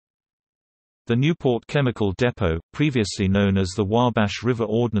The Newport Chemical Depot, previously known as the Wabash River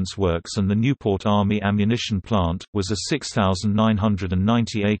Ordnance Works and the Newport Army Ammunition Plant, was a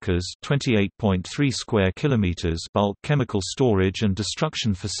 6,990 acres (28.3 square kilometers) bulk chemical storage and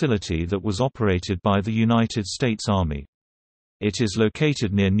destruction facility that was operated by the United States Army. It is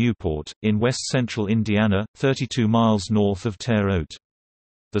located near Newport, in west-central Indiana, 32 miles north of Terre Haute.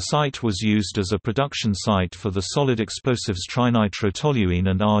 The site was used as a production site for the solid explosives trinitrotoluene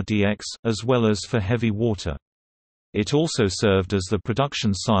and RDX, as well as for heavy water. It also served as the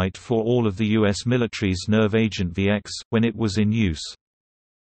production site for all of the U.S. military's nerve agent VX, when it was in use.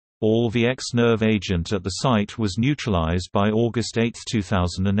 All VX nerve agent at the site was neutralized by August 8,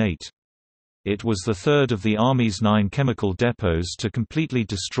 2008. It was the third of the Army's 9 chemical depots to completely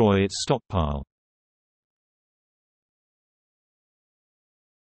destroy its stockpile.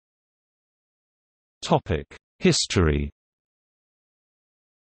 History.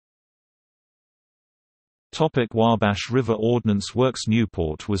 Wabash River Ordnance Works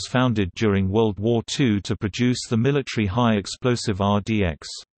Newport was founded during World War II to produce the military high explosive RDX.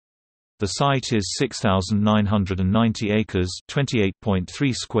 The site is 6,990 acres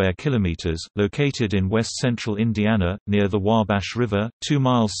 (28.3 square kilometers), located in west-central Indiana, near the Wabash River, 2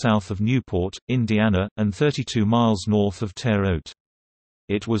 miles south of Newport, Indiana, and 32 miles north of Terre Haute.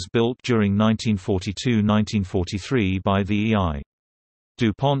 It was built during 1942–1943 by the E.I.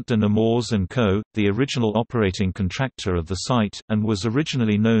 DuPont de Nemours & Co., the original operating contractor of the site, and was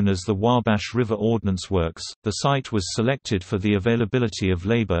originally known as the Wabash River Ordnance Works. The site was selected for the availability of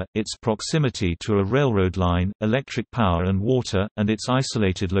labor, its proximity to a railroad line, electric power and water, and its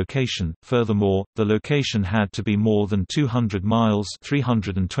isolated location. Furthermore, the location had to be more than 200 miles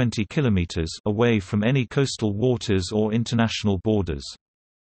 (320 kilometers) away from any coastal waters or international borders.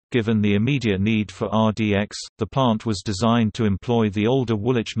 Given the immediate need for RDX, the plant was designed to employ the older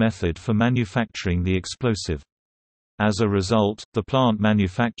Woolwich method for manufacturing the explosive. As a result, the plant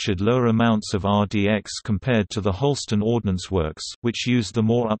manufactured lower amounts of RDX compared to the Holston Ordnance Works, which used the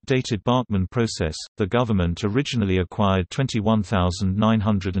more updated Bachmann process. The government originally acquired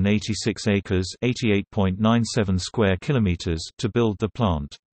 21,986 acres (88.97 square kilometers) to build the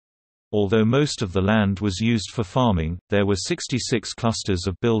plant. Although most of the land was used for farming, there were 66 clusters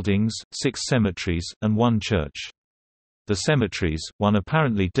of buildings, 6 cemeteries, and 1 church. The cemeteries, one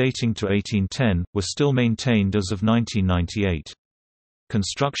apparently dating to 1810, were still maintained as of 1998.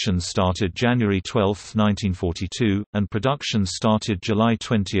 Construction started January 12, 1942, and production started July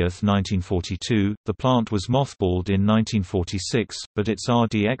 20, 1942. The plant was mothballed in 1946, but its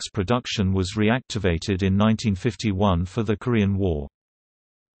RDX production was reactivated in 1951 for the Korean War.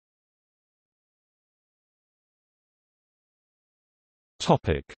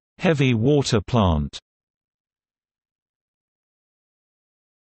 Heavy water plant.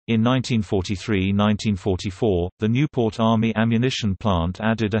 In 1943–1944, the Newport Army Ammunition Plant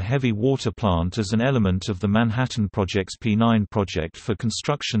added a heavy water plant as an element of the Manhattan Project's P9 project for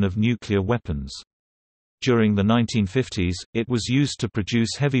construction of nuclear weapons. During the 1950s, it was used to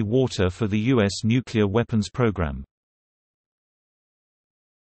produce heavy water for the U.S. nuclear weapons program.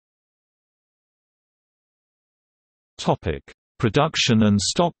 Production and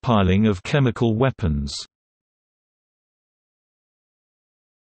stockpiling of chemical weapons.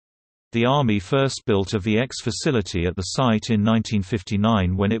 The Army first built a VX facility at the site in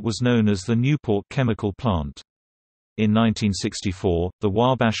 1959 when it was known as the Newport Chemical Plant. In 1964, the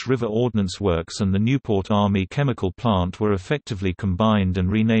Wabash River Ordnance Works and the Newport Army Chemical Plant were effectively combined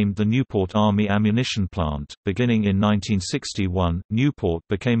and renamed the Newport Army Ammunition Plant. Beginning in 1961, Newport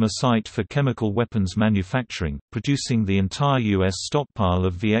became a site for chemical weapons manufacturing, producing the entire U.S. stockpile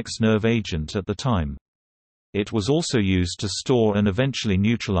of VX nerve agent at the time. It was also used to store and eventually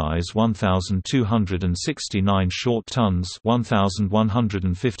neutralize 1,269 short tons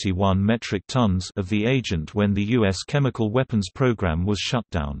 (1,151 metric tons) of the agent when the U.S. chemical weapons program was shut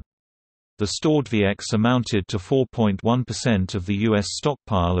down. The stored VX amounted to 4.1% of the U.S.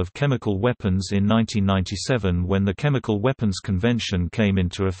 stockpile of chemical weapons in 1997 when the Chemical Weapons Convention came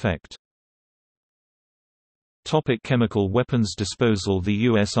into effect. Chemical weapons disposal. The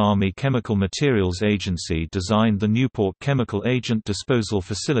U.S. Army Chemical Materials Agency designed the Newport Chemical Agent Disposal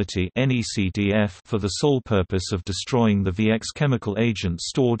Facility for the sole purpose of destroying the VX chemical agent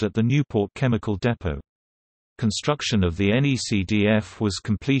stored at the Newport Chemical Depot. Construction of the NECDF was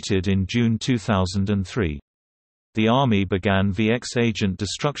completed in June 2003. The Army began VX agent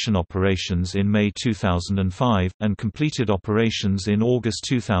destruction operations in May 2005, and completed operations in August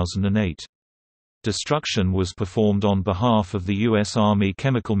 2008. Destruction was performed on behalf of the U.S. Army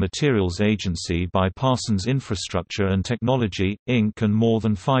Chemical Materials Agency by Parsons Infrastructure and Technology, Inc., and more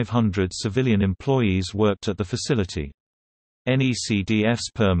than 500 civilian employees worked at the facility. NECDF's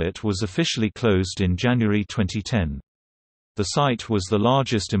permit was officially closed in January 2010. The site was the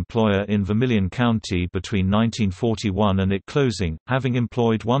largest employer in Vermilion County between 1941 and it closing, having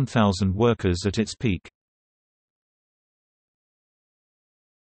employed 1,000 workers at its peak.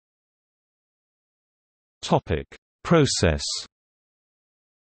 Process.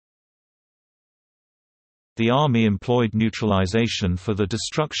 The Army employed neutralization for the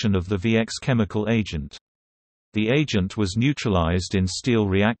destruction of the VX chemical agent. The agent was neutralized in steel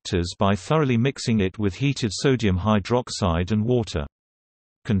reactors by thoroughly mixing it with heated sodium hydroxide and water.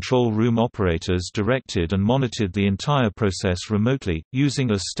 Control room operators directed and monitored the entire process remotely,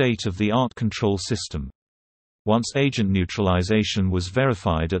 using a state-of-the-art control system. Once agent neutralization was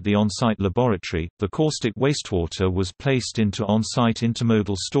verified at the on-site laboratory, the caustic wastewater was placed into on-site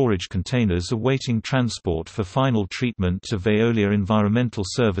intermodal storage containers awaiting transport for final treatment to Veolia Environmental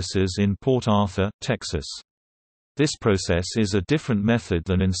Services in Port Arthur, Texas. This process is a different method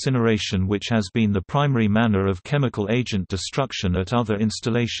than incineration, which has been the primary manner of chemical agent destruction at other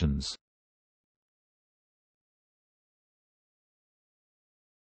installations.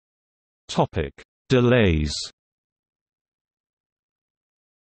 Delays.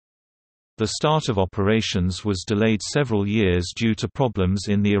 The start of operations was delayed several years due to problems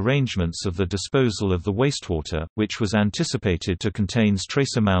in the arrangements of the disposal of the wastewater, which was anticipated to contain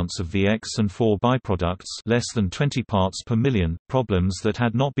trace amounts of VX and 4 byproducts, less than 20 parts per million, problems that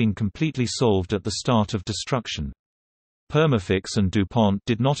had not been completely solved at the start of destruction. Perma-Fix and DuPont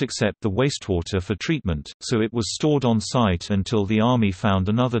did not accept the wastewater for treatment, so it was stored on site until the Army found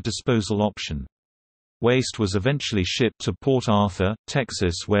another disposal option. Waste was eventually shipped to Port Arthur,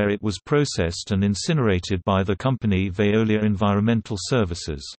 Texas, where it was processed and incinerated by the company Veolia Environmental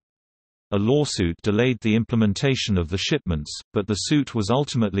Services. A lawsuit delayed the implementation of the shipments, but the suit was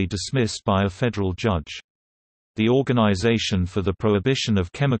ultimately dismissed by a federal judge. The Organization for the Prohibition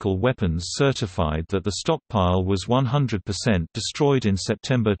of Chemical Weapons certified that the stockpile was 100% destroyed in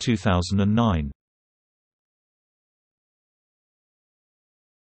September 2009.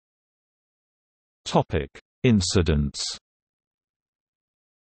 Incidents.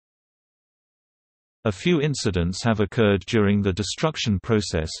 A few incidents have occurred during the destruction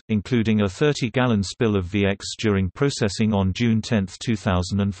process, including a 30-gallon spill of VX during processing on June 10,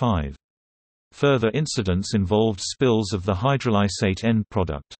 2005. Further incidents involved spills of the hydrolysate end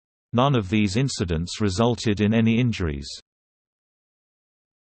product. None of these incidents resulted in any injuries.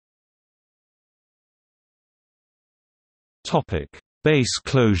 Base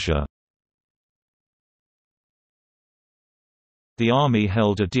closure. The Army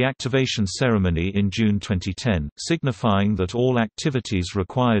held a deactivation ceremony in June 2010, signifying that all activities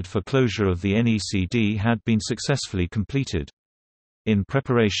required for closure of the NECD had been successfully completed. In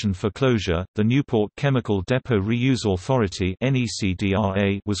preparation for closure, the Newport Chemical Depot Reuse Authority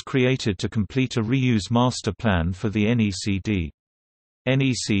was created to complete a reuse master plan for the NECD.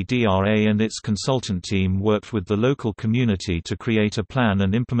 NECDRA and its consultant team worked with the local community to create a plan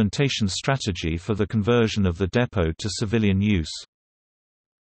and implementation strategy for the conversion of the depot to civilian use.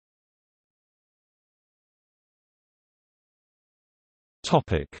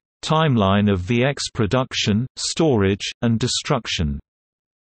 Timeline of VX production, storage, and destruction.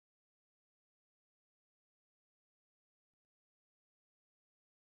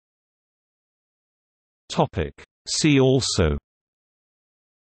 See also: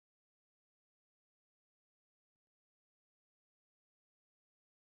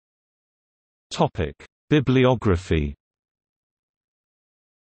 Bibliography.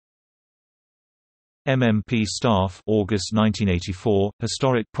 MMP Staff, August 1984,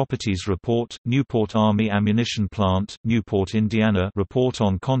 Historic Properties Report, Newport Army Ammunition Plant, Newport, Indiana Report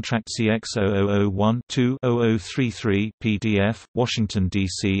on Contract CX-0001-2-0033 PDF, Washington,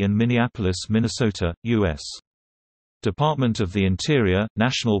 D.C. and Minneapolis, Minnesota, U.S. Department of the Interior,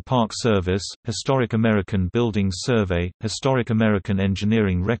 National Park Service, Historic American Buildings Survey, Historic American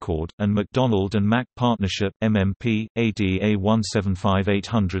Engineering Record, and McDonald & Mack Partnership, MMP, ADA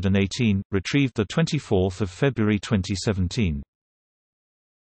 175818, retrieved 24 February 2017.